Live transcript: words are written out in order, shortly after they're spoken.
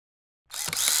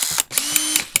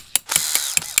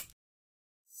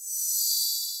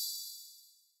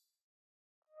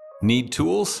Need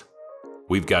tools?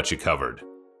 We've got you covered.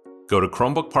 Go to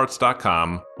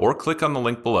ChromebookParts.com or click on the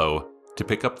link below to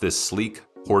pick up this sleek,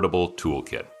 portable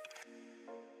toolkit.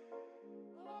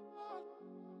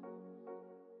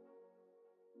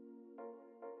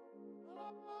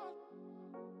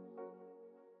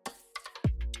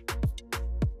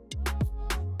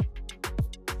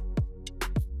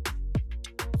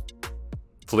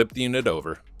 Flip the unit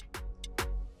over.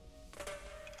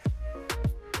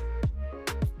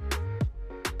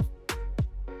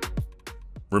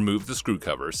 Remove the screw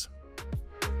covers.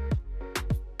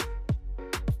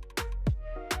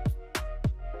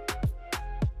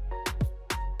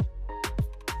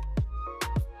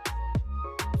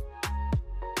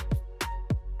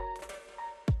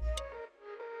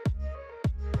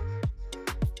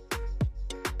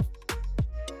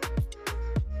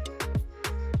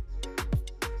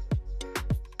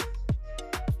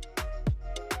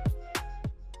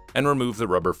 And remove the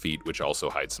rubber feet, which also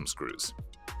hide some screws.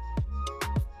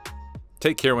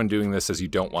 Take care when doing this, as you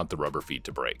don't want the rubber feet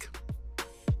to break.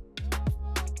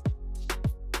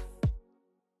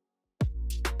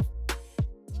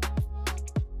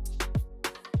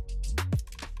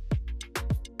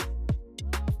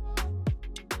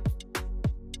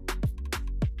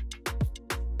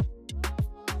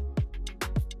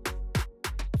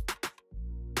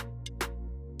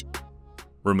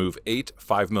 Remove 8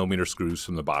 5mm screws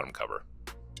from the bottom cover.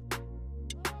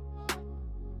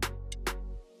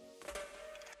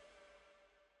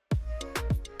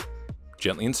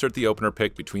 Gently insert the opener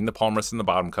pick between the palm rest and the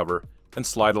bottom cover, and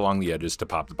slide along the edges to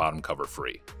pop the bottom cover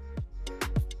free.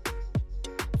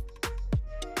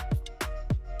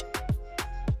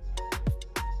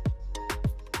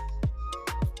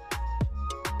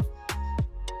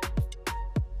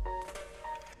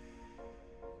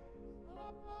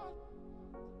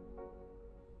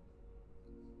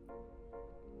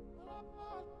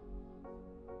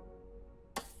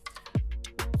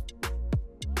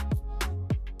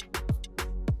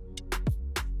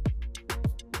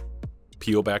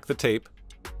 Peel back the tape,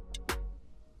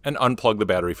 and unplug the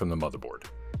battery from the motherboard.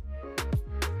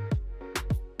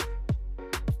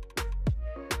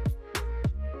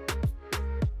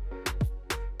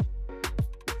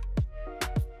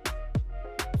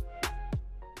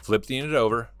 Flip the unit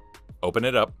over, open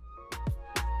it up,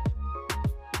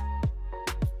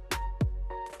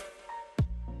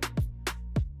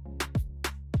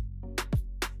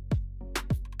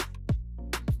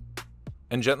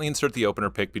 and gently insert the opener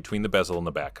pick between the bezel and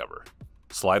the back cover.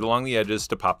 Slide along the edges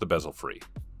to pop the bezel free.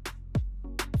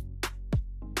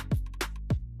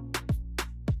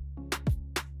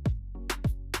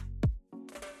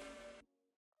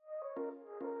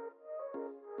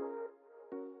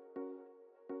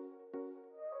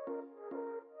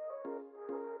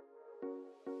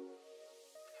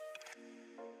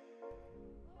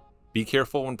 Be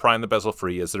careful when prying the bezel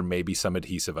free, as there may be some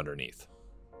adhesive underneath.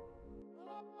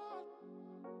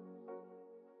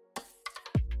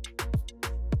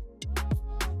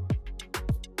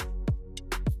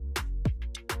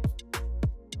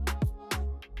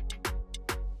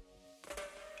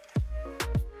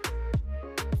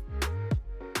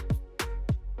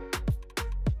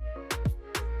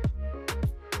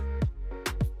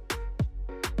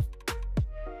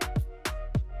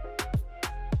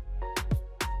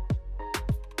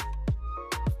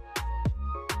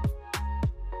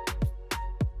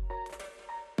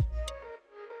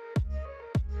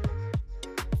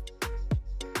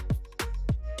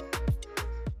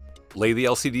 Lay the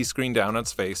LCD screen down on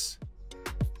its face.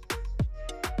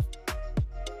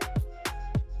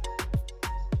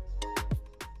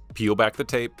 Peel back the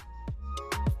tape.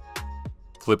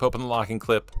 Flip open the locking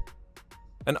clip,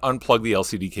 and unplug the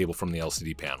LCD cable from the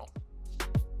LCD panel.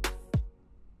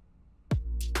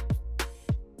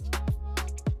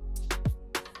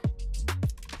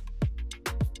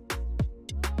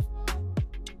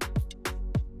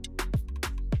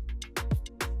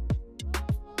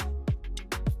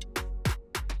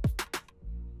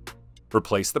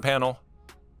 Replace the panel,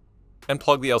 and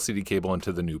plug the LCD cable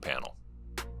into the new panel.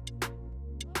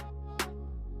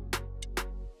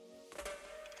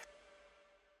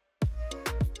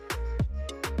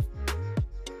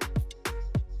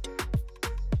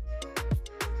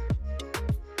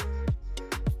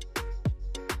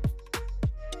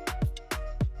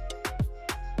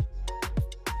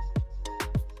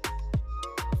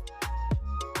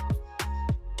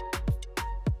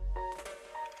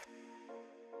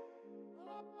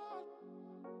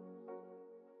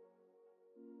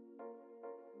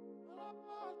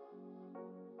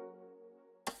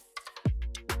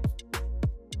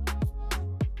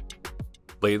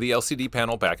 Lay the LCD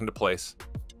panel back into place,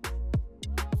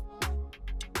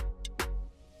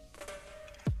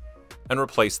 and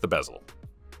replace the bezel.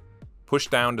 Push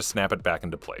down to snap it back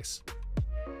into place.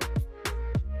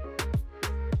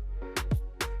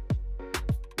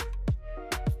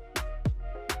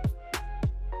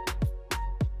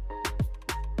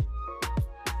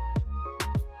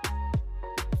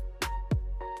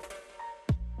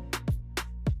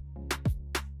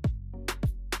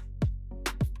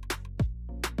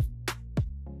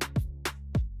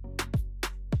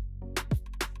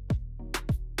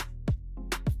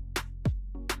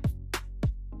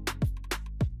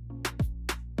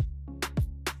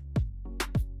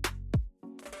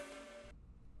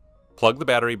 Plug the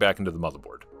battery back into the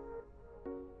motherboard.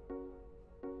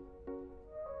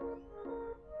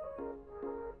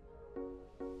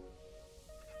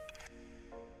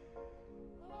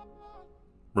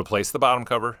 Replace the bottom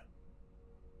cover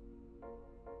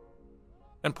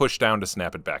and push down to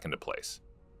snap it back into place.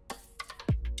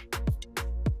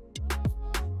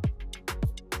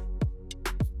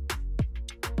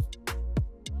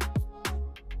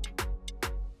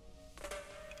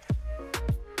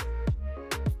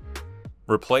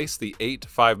 Replace the 8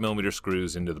 5mm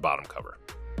screws into the bottom cover.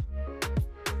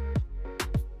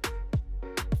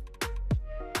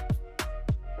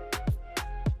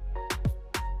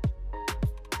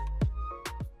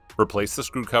 Replace the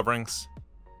screw coverings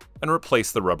and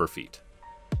replace the rubber feet.